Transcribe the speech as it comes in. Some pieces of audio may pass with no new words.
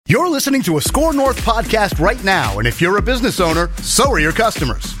You're listening to a Score North podcast right now, and if you're a business owner, so are your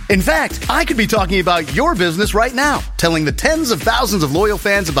customers. In fact, I could be talking about your business right now, telling the tens of thousands of loyal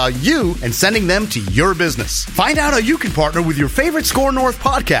fans about you and sending them to your business. Find out how you can partner with your favorite Score North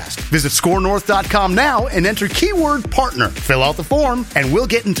podcast. Visit scorenorth.com now and enter keyword partner. Fill out the form, and we'll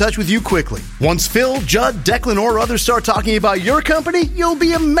get in touch with you quickly. Once Phil, Judd, Declan, or others start talking about your company, you'll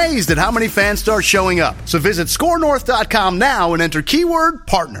be amazed at how many fans start showing up. So visit scorenorth.com now and enter keyword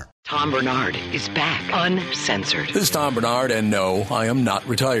partner. Tom Bernard is back, uncensored. This is Tom Bernard, and no, I am not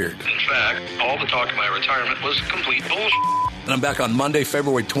retired. In fact, all the talk of my retirement was complete bullshit. And I'm back on Monday,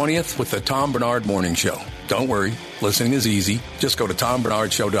 February 20th with the Tom Bernard Morning Show. Don't worry, listening is easy. Just go to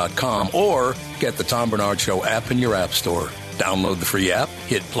tombernardshow.com or get the Tom Bernard Show app in your app store. Download the free app,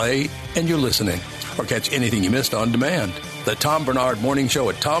 hit play, and you're listening. Or catch anything you missed on demand. The Tom Bernard Morning Show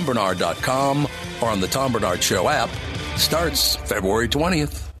at tombernard.com or on the Tom Bernard Show app starts February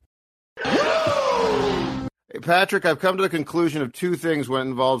 20th. Hey, Patrick, I've come to the conclusion of two things when it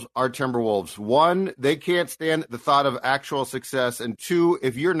involves our Timberwolves. One, they can't stand the thought of actual success. And two,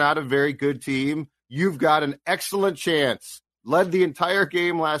 if you're not a very good team, you've got an excellent chance. Led the entire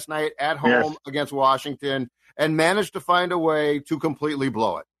game last night at home against Washington and managed to find a way to completely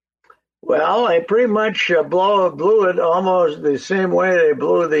blow it. Well, they pretty much blew it almost the same way they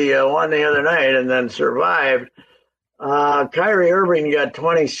blew the one the other night and then survived. Kyrie Irving got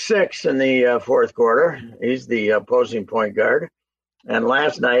 26 in the fourth quarter. He's the opposing point guard. And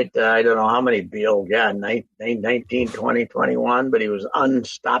last night, I don't know how many Beal got, 19, 20, 21, but he was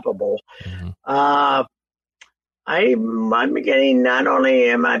unstoppable. Mm-hmm. I'm beginning, not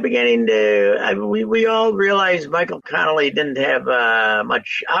only am I beginning to, we all realize Michael Connolly didn't have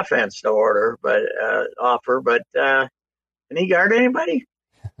much offense to offer, but can he guard anybody?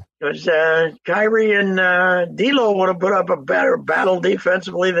 Because Kyrie and D'Lo would have put up a better battle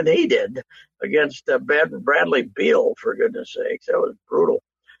defensively than he did against Bradley Beal, for goodness sakes. That was brutal.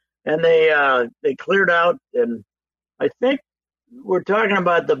 And they cleared out, and I think we're talking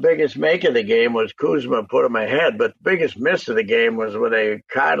about the biggest make of the game was Kuzma put him ahead, but the biggest miss of the game was when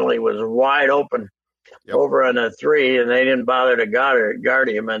Connolly was wide open over on a three, and they didn't bother to guard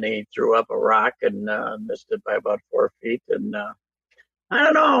him, and he threw up a rock and missed it by about 4 feet. And I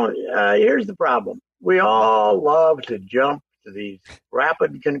don't know. Here's the problem. We all love to jump to these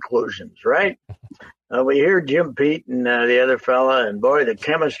rapid conclusions, right? We hear Jim Pete and the other fella, and boy, the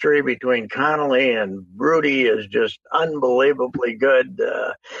chemistry between Connolly and Rudy is just unbelievably good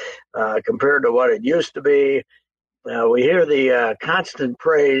compared to what it used to be. We hear the constant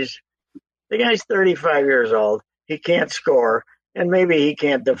praise. The guy's 35 years old. He can't score, and maybe he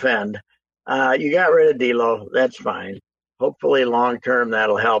can't defend. You got rid of D'Lo. That's fine. Hopefully, long-term,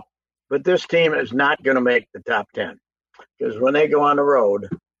 that'll help. But this team is not going to make the top 10 because when they go on the road,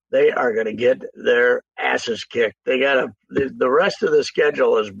 they are going to get their asses kicked. They got the rest of the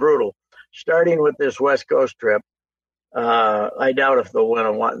schedule is brutal, starting with this West Coast trip. I doubt if they'll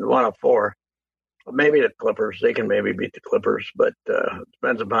win one of four. Maybe the Clippers. They can maybe beat the Clippers, but it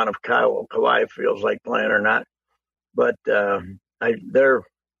depends upon if Kawhi feels like playing or not. But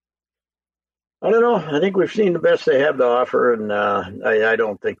I don't know. I think we've seen the best they have to offer, and I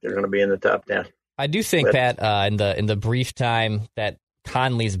don't think they're going to be in the top 10. I do think, Pat, in the brief time that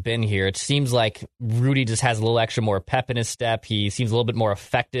Conley's been here, it seems like Rudy just has a little extra more pep in his step. He seems a little bit more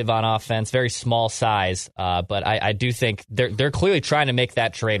effective on offense, very small size. But I do think they're clearly trying to make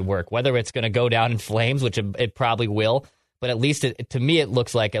that trade work, whether it's going to go down in flames, which it probably will. But at least to me, it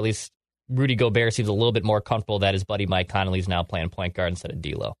looks like at least Rudy Gobert seems a little bit more comfortable that his buddy Mike Conley's now playing point guard instead of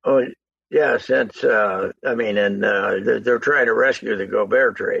D'Lo. Oh, yes, that's. They're trying to rescue the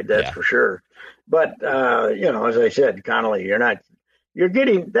Gobert trade. That's for sure. But as I said, Connolly, you're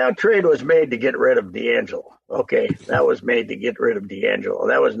getting that trade was made to get rid of D'Angelo. Okay, that was made to get rid of D'Angelo.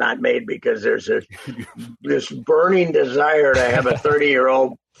 That was not made because there's this burning desire to have a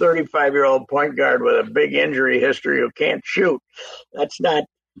 30-year-old, 35-year-old point guard with a big injury history who can't shoot. That's not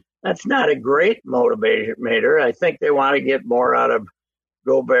a great motivator. I think they want to get more out of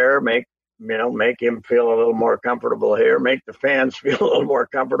Gobert, make him feel a little more comfortable here, make the fans feel a little more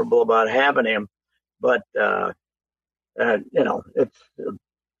comfortable about having him. But I don't know. I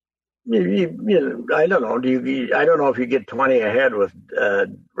don't know if you get 20 ahead with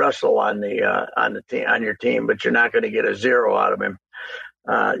Russell on your team, but you're not going to get a zero out of him.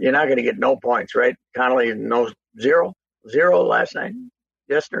 You're not going to get no points, right? Connolly zero last night,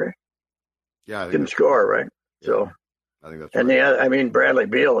 yesterday. Yeah, didn't score, right? So I think that's and right. Bradley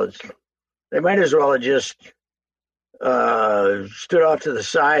Beal is. They might as well have just stood off to the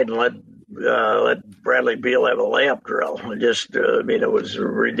side and let Bradley Beal have a layup drill. It was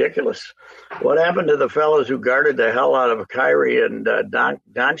ridiculous. What happened to the fellows who guarded the hell out of Kyrie and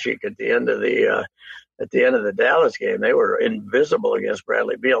Doncic at the end of the Dallas game? They were invisible against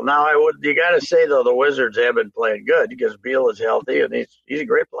Bradley Beal. Now, you got to say though, the Wizards have been playing good because Beal is healthy and he's a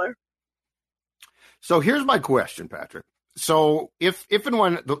great player. So here's my question, Patrick. So if and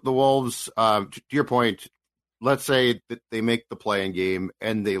when the Wolves, to your point, let's say that they make the play-in game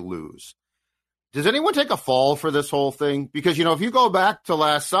and they lose, does anyone take a fall for this whole thing? Because, if you go back to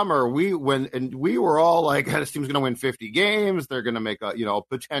last summer, we were all like, this team's going to win 50 games. They're going to make a,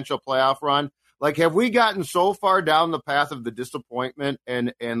 potential playoff run. Like, have we gotten so far down the path of the disappointment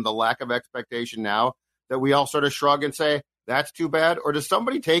and the lack of expectation now that we all sort of shrug and say, that's too bad? Or does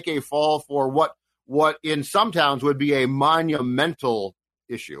somebody take a fall for what in some towns would be a monumental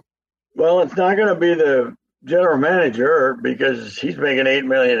issue? Well, it's not going to be the general manager because he's making $8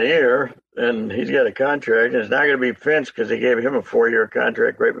 million a year and he's got a contract. And it's not going to be Finch because they gave him a 4-year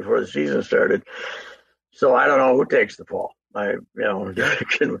contract right before the season started. So I don't know who takes the fall. Maybe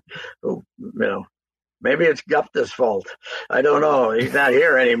it's Gupta's fault. I don't know. He's not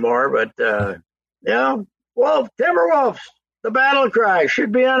here anymore. But Timberwolves, the battle cry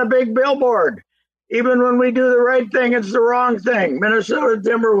should be on a big billboard. Even when we do the right thing, it's the wrong thing. Minnesota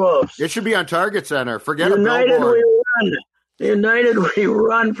Timberwolves. It should be on Target Center. Forget United a billboard. We run. United we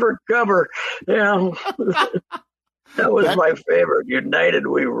run for cover. That was my favorite. United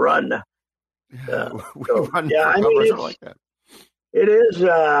we run. Run for like that. It is.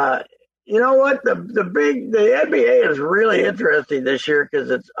 You know what? The NBA is really interesting this year because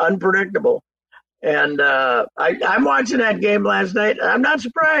it's unpredictable. And I'm watching that game last night. I'm not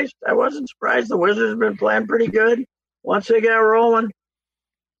surprised. I wasn't surprised. The Wizards have been playing pretty good. Once they got rolling,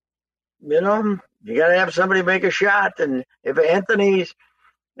 you got to have somebody make a shot. And if Anthony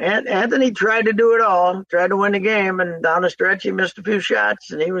tried to do it all, tried to win the game, and down the stretch he missed a few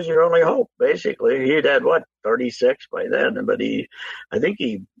shots, and he was your only hope, basically. He'd had, 36 by then. But I think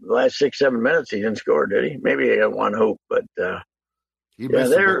the last 6-7 minutes he didn't score, did he? Maybe he had one hoop, but he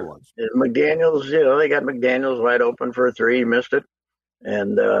missed the big ones. McDaniels, they got McDaniels wide open for a 3. He missed it.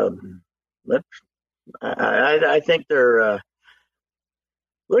 And I think they're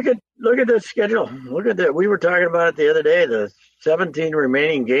look at the schedule. Look at that. We were talking about it the other day. The 17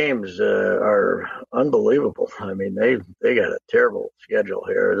 remaining games are unbelievable. I mean, they got a terrible schedule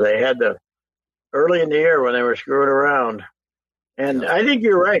here. They had early in the year when they were screwing around. And I think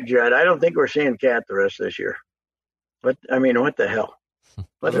you're right, Judd. I don't think we're seeing Cat the rest of this year. But I mean, what the hell?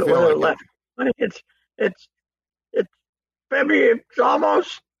 What's left? It's February. It's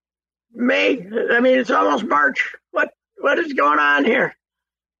almost May. I mean, it's almost March. What is going on here?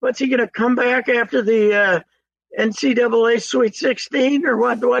 What's he going to come back after the NCAA Sweet 16 or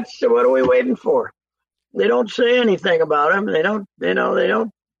what? What are we waiting for? They don't say anything about him. They don't.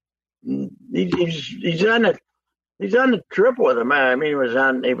 He's on the trip with him. I mean,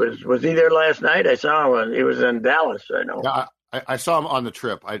 was he there last night? I saw him. He was in Dallas. I know. Yeah, I saw him on the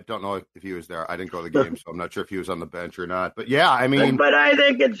trip. I don't know if he was there. I didn't go to the game, so I'm not sure if he was on the bench or not. But yeah, I mean, but I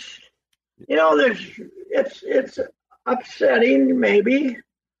think it's it's upsetting maybe,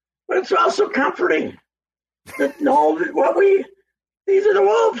 but it's also comforting. These are the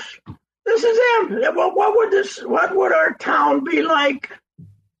Wolves. This is them. What would our town be like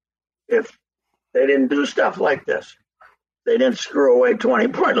if they didn't do stuff like this? They didn't screw away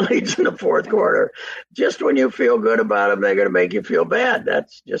 20-point leads in the fourth quarter. Just when you feel good about them, they're going to make you feel bad.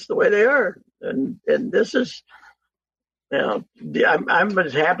 That's just the way they are. And this is, I'm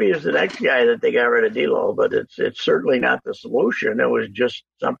as happy as the next guy that they got rid of D'Lo, but it's certainly not the solution. It was just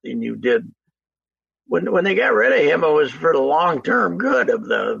something you did. When they got rid of him, it was for the long-term good of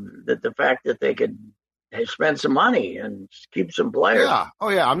the fact that they could spend some money and keep some players. Yeah. Oh,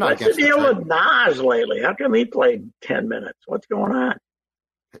 yeah. I'm not. What's the deal with Nas lately? How come he played 10 minutes? What's going on?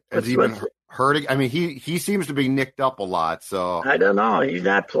 Has he been hurting? I mean, he seems to be nicked up a lot. So I don't know. He's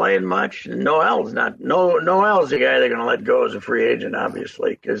not playing much. Noel's not. Noel's the guy they're going to let go as a free agent,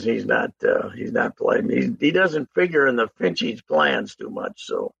 obviously, because he's not playing. He doesn't figure in the Finchie's plans too much.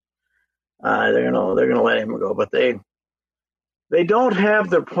 So they're going to let him go. But they don't have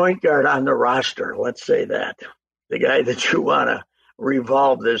the point guard on the roster. Let's say that. The guy that you want to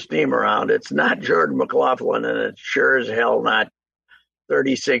revolve this team around. It's not Jordan McLaughlin, and it's sure as hell not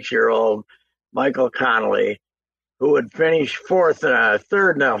 36-year-old Michael Connolly, who would finish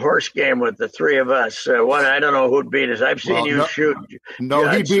third in a horse game with the three of us. I don't know who'd beat us. I've seen you shoot. No,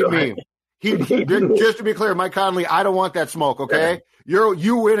 he beat me. He just to be clear, Mike Conley, I don't want that smoke, okay?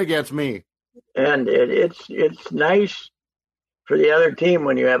 You win against me. And it's nice for the other team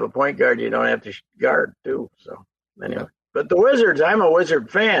when you have a point guard you don't have to guard too. So anyway, but the Wizards, I'm a Wizard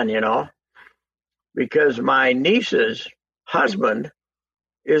fan, because my niece's husband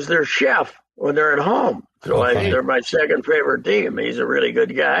is their chef when they're at home. So they're my second favorite team. He's a really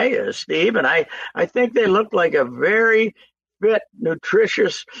good guy, Steve, and I think they looked like a very fit,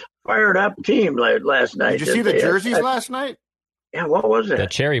 nutritious, fired up team last night. Did you see the jerseys last night? Yeah, what was it? The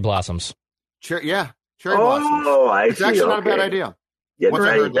cherry blossoms. Cherry blossoms. Oh, I see. It's actually not a bad idea. Getting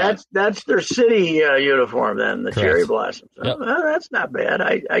ready. That's their city uniform then, the Correct. cherry blossoms. Yep. Well, that's not bad.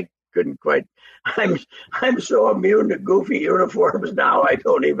 I couldn't quite. I'm so immune to goofy uniforms now. I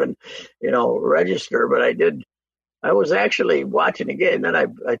don't even, register. But I did. I was actually watching the game, and then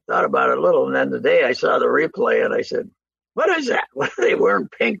I thought about it a little, and then today I saw the replay, and I said, "What is that? What are they wearing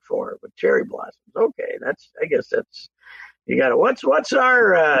pink for with cherry blossoms?" Okay, I guess that's. You got it. What's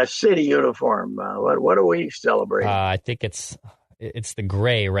our city uniform? What do we celebrate? I think it's the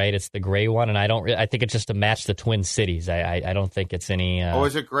gray, right? It's the gray one, and I think it's just to match the Twin Cities. I don't think it's any. Oh,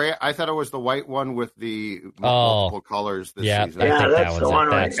 is it gray? I thought it was the white one with the multiple colors this season. Yeah, that's the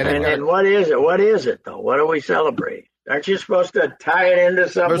one. And what is it? What is it though? What do we celebrate? Aren't you supposed to tie it into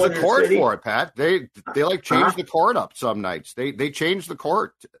something? There's a court for it, Pat. They change the court up some nights. They change the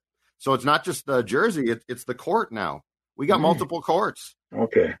court, so it's not just the jersey. It's the court now. We got multiple courts.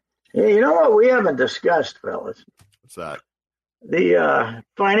 Okay. Hey, you know what we haven't discussed, fellas? What's that? The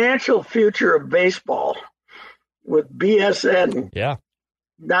financial future of baseball with BSN. Yeah.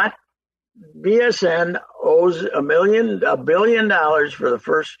 Not BSN owes $1 billion for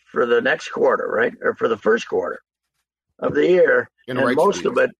the next quarter, right? Or for the first quarter of the year. And most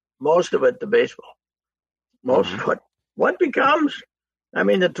of it to baseball. Most of it. What becomes? I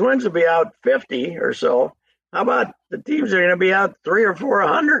mean, the Twins will be out 50 or so. How about the teams that are going to be out 300 or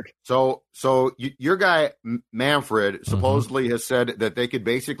 400? So your guy Manfred supposedly has said that they could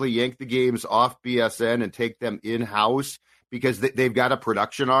basically yank the games off BSN and take them in house because they've got a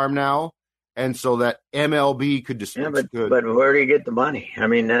production arm now, and so that MLB could just. Yeah, but where do you get the money? I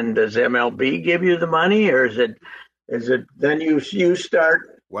mean, then does MLB give you the money, or is it then you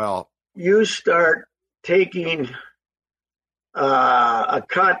start? Well, you start taking a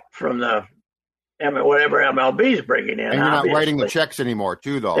cut from the. Whatever MLB is bringing in, and you're not writing the checks anymore,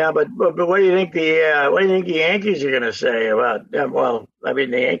 too, though. Yeah, but what do you think the Yankees are going to say about? Well, I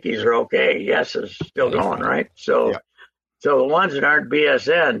mean, the Yankees are okay. Yes, is still going, right? So, so the ones that aren't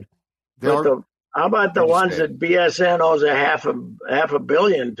BSN, how about the ones that BSN owes a half a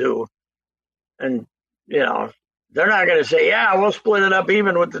billion to, and they're not going to say, yeah, we'll split it up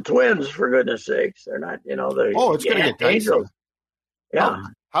even with the Twins, for goodness sakes. They're not, it's going to get dicey. Yeah.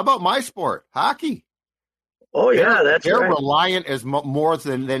 How about my sport, hockey? Oh yeah, they're reliant as more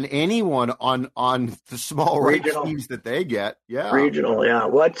than anyone on the small regional teams that they get. Yeah, regional. Yeah,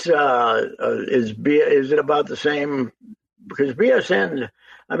 what's is it about the same? Because BSN,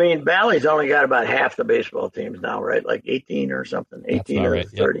 I mean, Valley's only got about half the baseball teams now, right? Like 18 or something, 18 or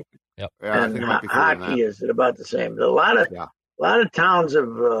 30. Yep. Yeah, and hockey is about the same. A lot of towns have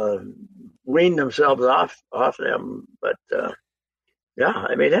weaned themselves off them, but. Yeah,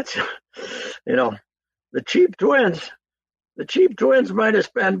 I mean that's the cheap Twins. The cheap Twins might have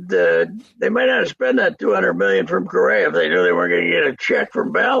spent. They might not have spent that $200 million from Correa if they knew they weren't going to get a check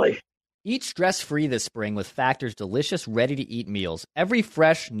from Valley. Eat stress-free this spring with Factor's delicious, ready-to-eat meals. Every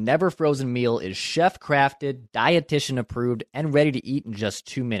fresh, never-frozen meal is chef-crafted, dietitian-approved, and ready to eat in just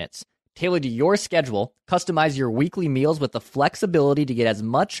 2 minutes. Tailored to your schedule, customize your weekly meals with the flexibility to get as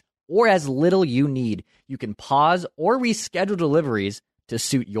much or as little you need. You can pause or reschedule deliveries to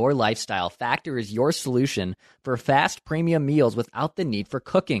suit your lifestyle. Factor is your solution for fast premium meals without the need for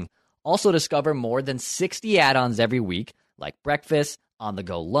cooking. Also discover more than 60 add-ons every week, like breakfast,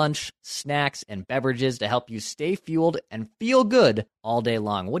 on-the-go lunch, snacks, and beverages to help you stay fueled and feel good all day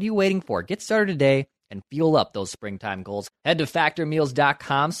long. What are you waiting for? Get started today and fuel up those springtime goals. Head to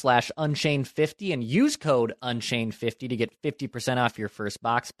factormeals.com/unchained50 and use code unchained50 to get 50% off your first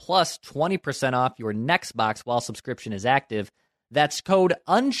box plus 20% off your next box while subscription is active. That's code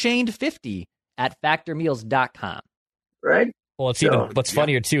unchained50 at factormeals.com. Right? Well, it's even what's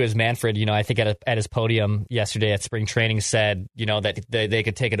funnier too is Manfred, I think at his podium yesterday at spring training said, that they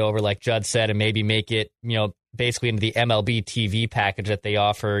could take it over like Judd said and maybe make it, basically into the MLB TV package that they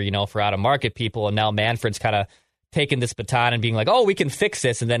offer, for out of market people. And now Manfred's kind of taking this baton and being like, oh, we can fix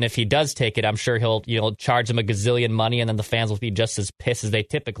this. And then if he does take it, I'm sure he'll, charge them a gazillion money and then the fans will be just as pissed as they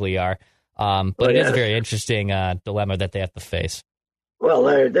typically are. But it is a very interesting dilemma that they have to face. Well,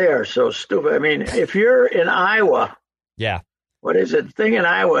 they are so stupid. I mean, if you're in Iowa, yeah, what is it, thing in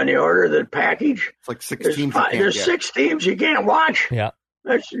Iowa, and you order the package. It's like 6 There's teams. there's 6 teams you can't watch. Yeah.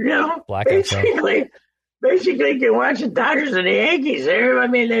 That's, Blackout basically you can watch the Dodgers and the Yankees there. I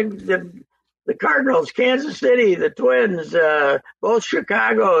mean, the Cardinals, Kansas City, the Twins, both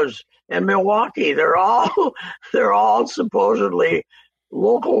Chicago's and Milwaukee. They're all supposedly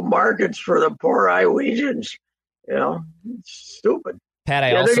local markets for the poor Iowegians. It's stupid. Pat,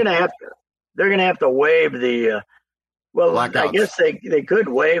 they're gonna have to waive the. Well, Blackouts. I guess they could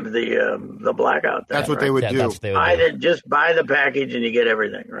waive the blackout. That's what they would do. Just buy the package and you get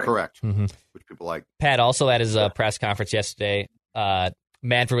everything, right? Correct. Mm-hmm. Which people like. Pat, also at his press conference yesterday,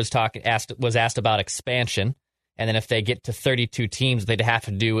 Manfred was asked about expansion, and then if they get to 32 teams, they'd have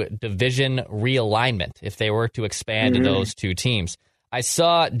to do division realignment if they were to expand to those 2 teams. I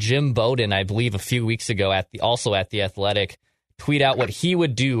saw Jim Bowden, I believe, a few weeks ago at the Athletic, tweet out what he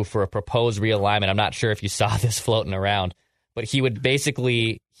would do for a proposed realignment. I'm not sure if you saw this floating around, but he would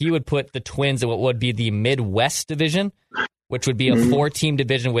put the Twins in what would be the Midwest division, which would be a 4-team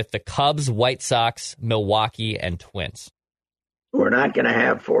division with the Cubs, White Sox, Milwaukee, and Twins. We're not going to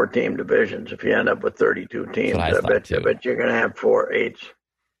have 4-team divisions if you end up with 32 teams. I bet you're going to have 4-8s.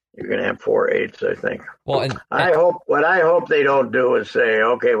 You're going to have 4-8s, I think. Well, I hope they don't do is say,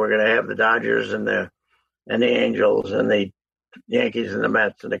 okay, we're going to have the Dodgers and the Angels and the Yankees and the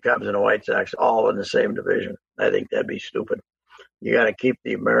Mets and the Cubs and the White Sox all in the same division. I think that'd be stupid. You got to keep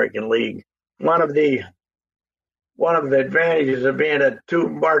the American League. One of the advantages of being a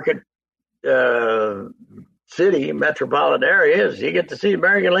 2-market city, metropolitan area, is you get to see the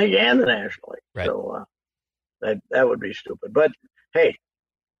American League and the National League. Right. So that would be stupid. But hey,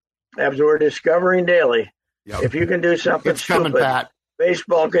 as we're discovering daily, if you can do something stupid, coming, Pat.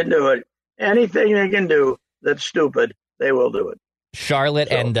 Baseball can do it. Anything they can do that's stupid, they will do it. Charlotte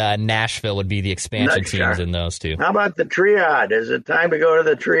and Nashville would be the expansion teams in those 2. How about the Triad? Is it time to go to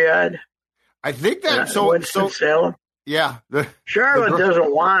the Triad? I think that Winston-Salem? Yeah. Charlotte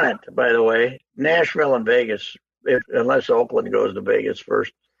doesn't want it, by the way. Nashville and Vegas, unless Oakland goes to Vegas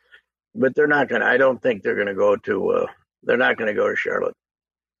first. But they're not going to. I don't think they're going to go to. They're not going to go to Charlotte.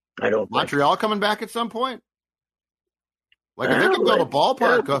 I don't. Montreal coming back at some point. Like if they can build a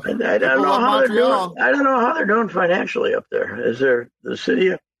ballpark. I don't know how they're doing. I don't know how they're doing financially up there. Is there the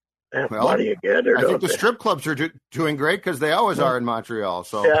city? What do you get? Or I think the strip clubs are doing great because they always are in Montreal.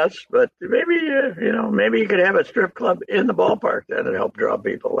 So yes, but maybe maybe you could have a strip club in the ballpark that'd help draw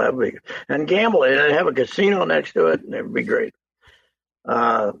people. That'd be and gamble and have a casino next to it, and it'd be great.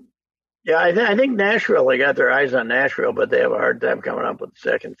 I think Nashville. They got their eyes on Nashville, but they have a hard time coming up with the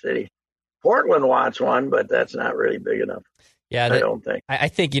second city. Portland wants one, but that's not really big enough. Yeah, I don't think. I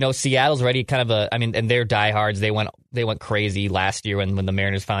think Seattle's ready. And they're diehards. They went crazy last year when the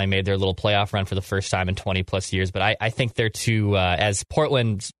Mariners finally made their little playoff run for the first time in 20 plus years. But I think they're too, as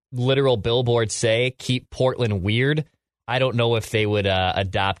Portland's literal billboards say, keep Portland weird. I don't know if they would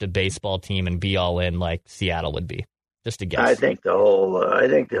adopt a baseball team and be all in like Seattle would be. Just a guess. I think the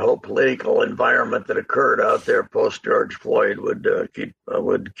whole political environment that occurred out there post George Floyd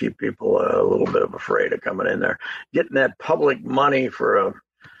would keep people a little bit of afraid of coming in there, getting that public money for a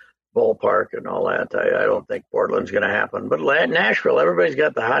ballpark and all that. I don't think Portland's going to happen. But Nashville, everybody's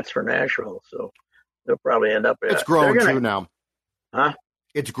got the hots for Nashville, so they'll probably end up. It's grown too now. Huh?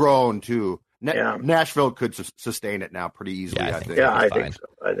 It's grown too. Yeah. Nashville could sustain it now pretty easily. I think. Yeah, I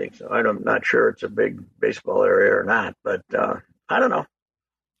think so. I'm not sure it's a big baseball area or not, but I don't know.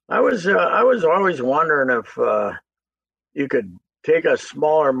 I was always wondering if you could take a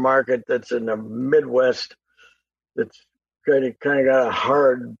smaller market that's in the Midwest, that's kind of got a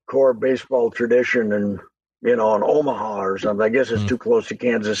hardcore baseball tradition, and in Omaha or something. I guess it's too close to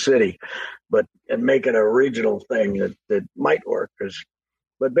Kansas City, and make it a regional thing that might work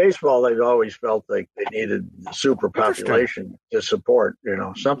But baseball, they've always felt like they needed the super population to support,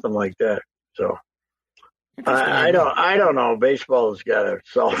 something like that. So I don't know. Baseball has got to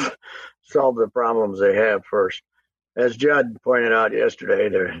solve the problems they have first. As Judd pointed out yesterday,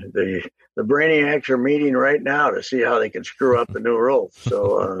 the brainiacs are meeting right now to see how they can screw up the new rules.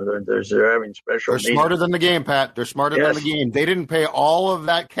 So they're having special. They're meetings. smarter than the game, Pat. They're smarter than the game. They didn't pay all of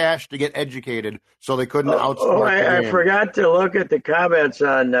that cash to get educated, so they couldn't outsmart the game. I forgot to look at the comments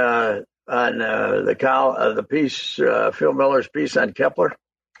on the piece, Phil Miller's piece on Kepler.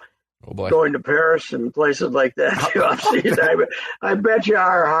 Oh boy. Going to Paris and places like that. I bet you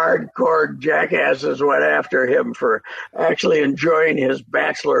our hardcore jackasses went after him for actually enjoying his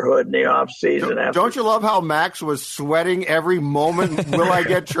bachelorhood in the off season. Don't you love how Max was sweating every moment? Will I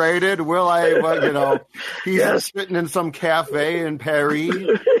get traded? Will I? He's sitting in some cafe in Paris.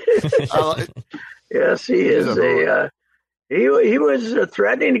 Yes, he is He was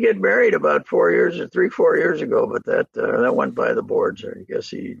threatening to get married about 4 years or 3-4 years ago, but that went by the boards. I guess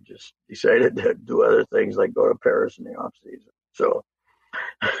he just decided to do other things like go to Paris in the off season. So,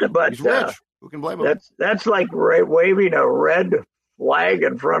 but he's rich. Who can blame him? That's like waving a red flag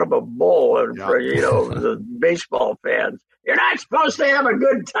in front of a bull, and for the baseball fans. You're not supposed to have a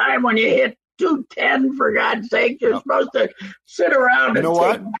good time when you hit 210. For God's sake, you're supposed to sit around and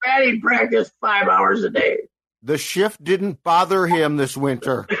take batting practice 5 hours a day. The shift didn't bother him this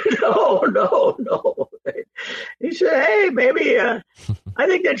winter. No. He said, "Hey, maybe I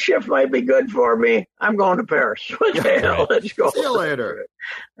think that shift might be good for me. I'm going to Paris. What the hell? Let's go. See you later."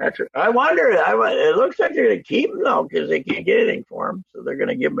 That's right. I wonder. It looks like they're going to keep him though, because they can't get anything for him, so they're going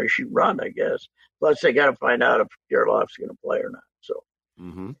to give him a run, I guess. Plus, they got to find out if Kirilloff's going to play or not. So,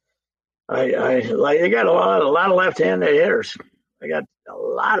 they got a lot of left-handed hitters. They got a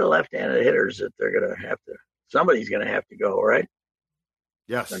lot of left-handed hitters that they're going to have to. Somebody's going to have to go, right?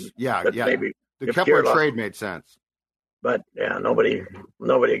 Yes. Yeah. Maybe the Kepler trade made sense. But yeah, nobody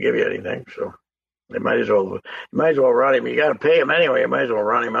will give you anything. So they might as well run him. You got to pay him anyway. You might as well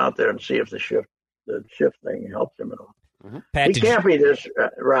run him out there and see if the shift thing helps him at all. Pat, he can't be this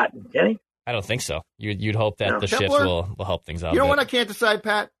rotten, can he? I don't think so. You'd hope that the shift will help things out. You know what I can't decide,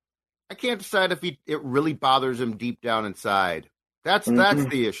 Pat? I can't decide if it really bothers him deep down inside. That's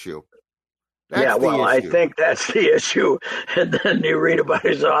the issue. I think that's the issue. And then you read about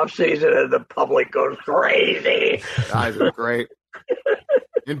his offseason and the public goes crazy. Guys are great.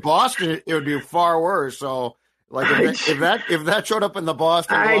 In Boston, it would be far worse. So, like, if that showed up in the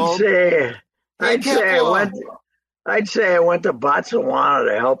Boston Globe, I'd say I went to Botswana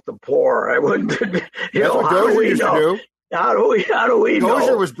to help the poor. I wouldn't. That's what Dozier used to do. How do we know?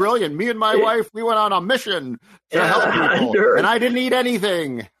 Dozier was brilliant. Me and my wife, we went on a mission to help people, and I didn't eat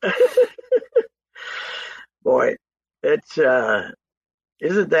anything. Boy, it's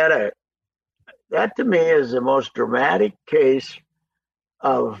isn't that to me is the most dramatic case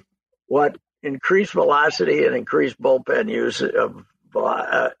of what increased velocity and increased bullpen use of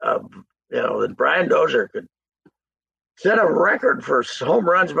that Brian Dozier could set a record for home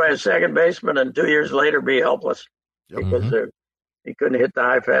runs by a second baseman and 2 years later be helpless because he couldn't hit the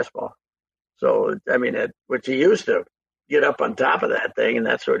high fastball. So, I mean, which he used to get up on top of that thing, and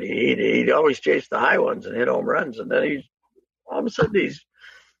that's what he'd always chase the high ones and hit home runs. And then all of a sudden he's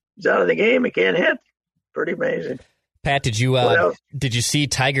out of the game. He can't hit. Pretty amazing. Pat, did you see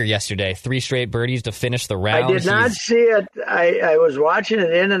Tiger yesterday? 3 straight birdies to finish the round. I did not see it. I was watching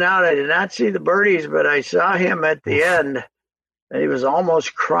it in and out. I did not see the birdies, but I saw him at the end, and he was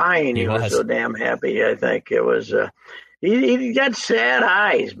almost crying. He was so damn happy. I think it was. He got sad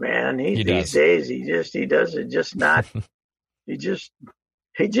eyes, man. These days he does it just not. he just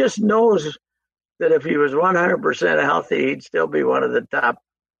knows that if he was 100% healthy, he'd still be one of the top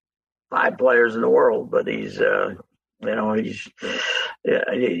 5 players in the world. But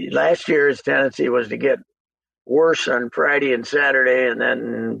last year his tendency was to get worse on Friday and Saturday, and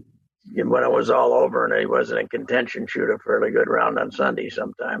then when it was all over and he wasn't in contention, shoot a fairly good round on Sunday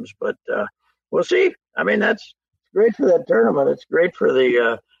sometimes. But we'll see. I mean, that's great for that tournament. It's great for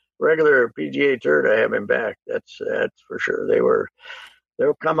the regular PGA Tour to have him back. That's for sure.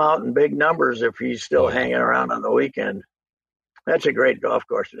 They'll come out in big numbers if he's still hanging around on the weekend. That's a great golf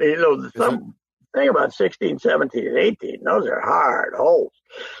course. The thing about 16, 17, and 18, those are hard holes.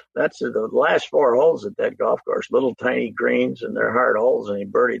 That's the last 4 holes at that golf course, little tiny greens, and they're hard holes, and he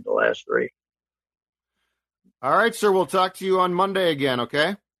birdied the last 3. All right, sir. We'll talk to you on Monday again,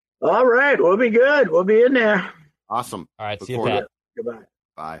 okay? All right. We'll be good. We'll be in there. Awesome. All right. See you, Pat. Goodbye.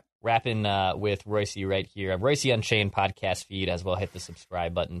 Bye. Wrapping with Reusse right here. Reusse Unchained podcast feed as well. Hit the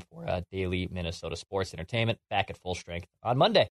subscribe button for daily Minnesota sports entertainment. Back at full strength on Monday.